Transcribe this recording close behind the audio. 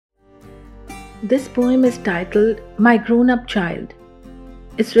This poem is titled My Grown Up Child.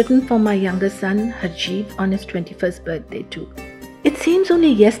 It's written for my younger son Harjeev on his 21st birthday too. It seems only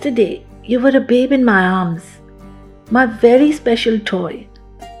yesterday you were a babe in my arms, my very special toy,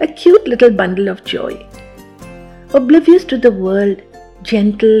 a cute little bundle of joy. Oblivious to the world,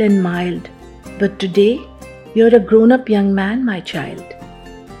 gentle and mild, but today you're a grown-up young man, my child.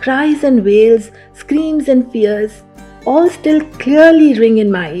 Cries and wails, screams and fears, all still clearly ring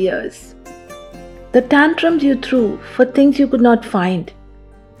in my ears. The tantrums you threw for things you could not find,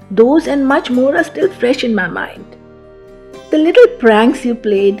 those and much more are still fresh in my mind. The little pranks you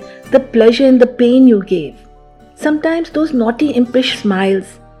played, the pleasure and the pain you gave. Sometimes those naughty impish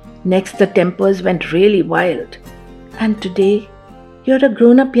smiles, next the tempers went really wild. And today, you're a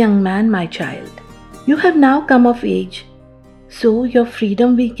grown-up young man, my child. You have now come of age, so your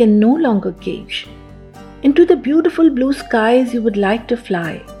freedom we can no longer cage. Into the beautiful blue skies you would like to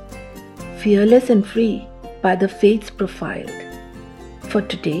fly, fearless and free by the fates profiled. For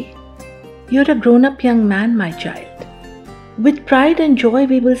today, you're a grown-up young man, my child. With pride and joy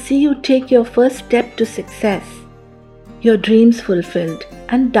we will see you take your first step to success, your dreams fulfilled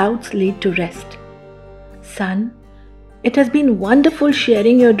and doubts laid to rest. Son, it has been wonderful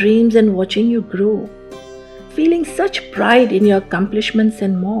sharing your dreams and watching you grow, feeling such pride in your accomplishments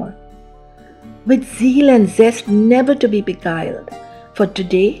and more. With zeal and zest never to be beguiled, for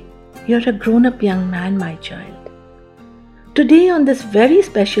today, you're a grown-up young man, my child. Today on this very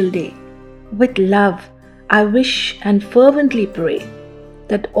special day, with love, I wish and fervently pray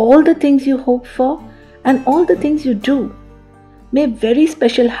that all the things you hope for and all the things you do, may very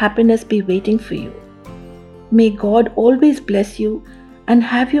special happiness be waiting for you. May God always bless you and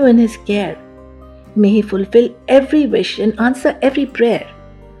have you in His care. May He fulfill every wish and answer every prayer.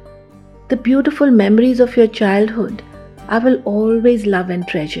 The beautiful memories of your childhood I will always love and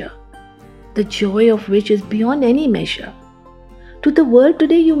treasure, the joy of which is beyond any measure. To the world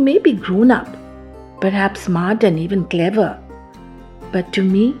today you may be grown up, perhaps smart and even clever, but to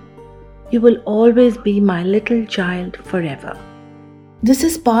me, you will always be my little child forever. This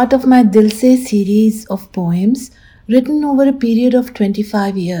is part of my Dil Se series of poems written over a period of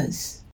 25 years.